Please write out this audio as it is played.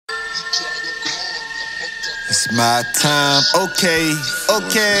It's my time, okay.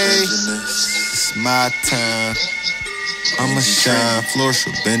 It's my time. I'ma shine,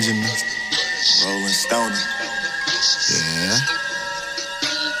 FlourishwitBenjamin. Rolling Stoner. Yeah.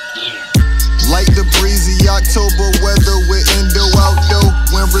 Like the breezy October weather with indo-outdoor.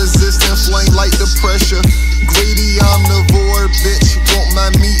 When resistant flame like the pressure. Greedy omnivore, bitch. Want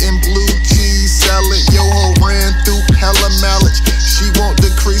my meat and blue cheese salad. Yo-ho ran through hella mileage. She won't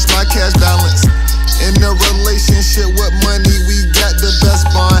decrease my cash balance. In a relationship with money, we got the best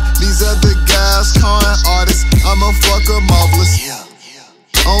bond. These other guys, con artists. I'm a fucker marvelous.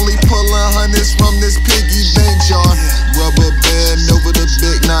 Only pulling hundreds from this piggy bank jar. Rubber band over the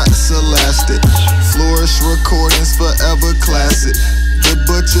big knots elastic. Flourish recordings forever classic. The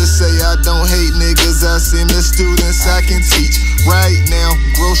butcher say I don't hate niggas, I seen the students I can teach. Right now,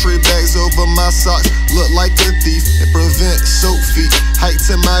 grocery bags over my socks, look like a thief. It prevent soap feet, hike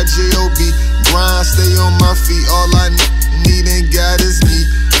to my J.O.B. Grind, stay on my feet, all I need and got is me.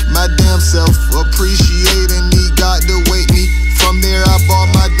 My damn self, appreciating need God to wake me. From there I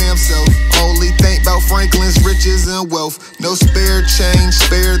bought my damn self. Only think about Franklin's riches and wealth. No spare change,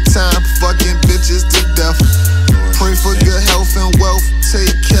 spare time, fucking bitches to death. Pray for good health and wealth,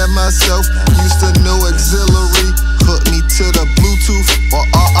 take care of myself. Used to know auxiliary, hook me to the Bluetooth or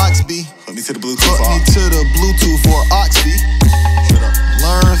RXB. Hook me to the Bluetooth. Hook me to the Bluetooth or RXB.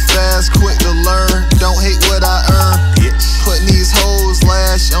 Learn fast, quick to learn, don't hate what I earn. Putting these hoes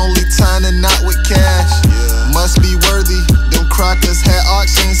last, only time to not with cash. Must be worthy, them crackers had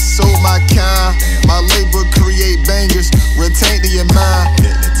auctions, sold my kind. My labor create bangers, retain to your mind.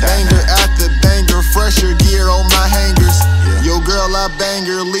 Banger after banger, fresher gear on my hangers. Yo girl, I bang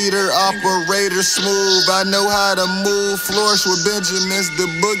her, leader, operator, smooth. I know how to move, FlourishwitBenjamin's the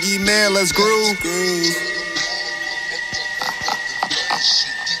boogeyman, let's groove.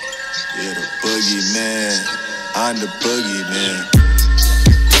 Yeah, the boogeyman. I'm the boogeyman.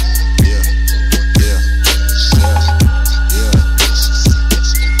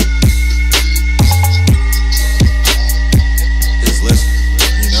 Just listen,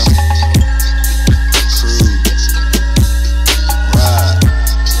 you know? Cruise. Ride.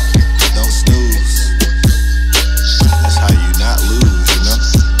 Don't snooze. That's how you not lose, you know?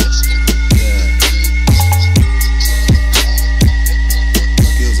 Who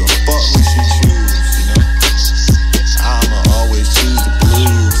gives a fuck who she choose, you know? I'ma always choose the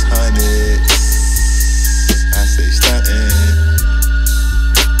blues, hundreds. I say stuntin'.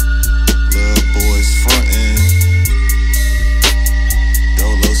 Little boys frontin'.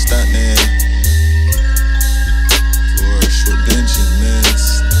 Dolo stuntin'. FlourishwitBenjamin's.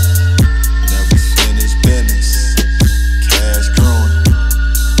 Never finish business. Cash growing.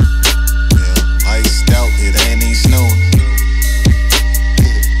 Yeah, iced out, it ain't even snowing.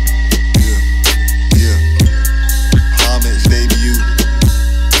 Homage debut.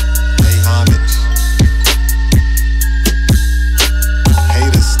 Pay homage.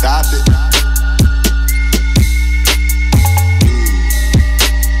 Haters, stop it.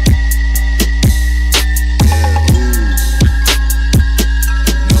 Yeah, ooh.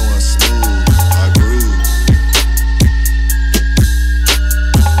 No one smooth. I groove.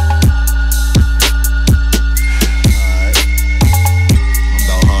 Alright. I'm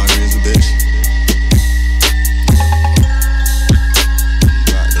about hungry as a bitch.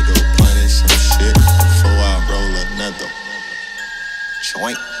 About to go punish some shit before I roll another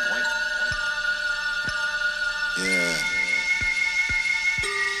joint. Yeah.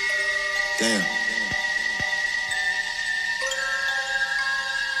 Damn.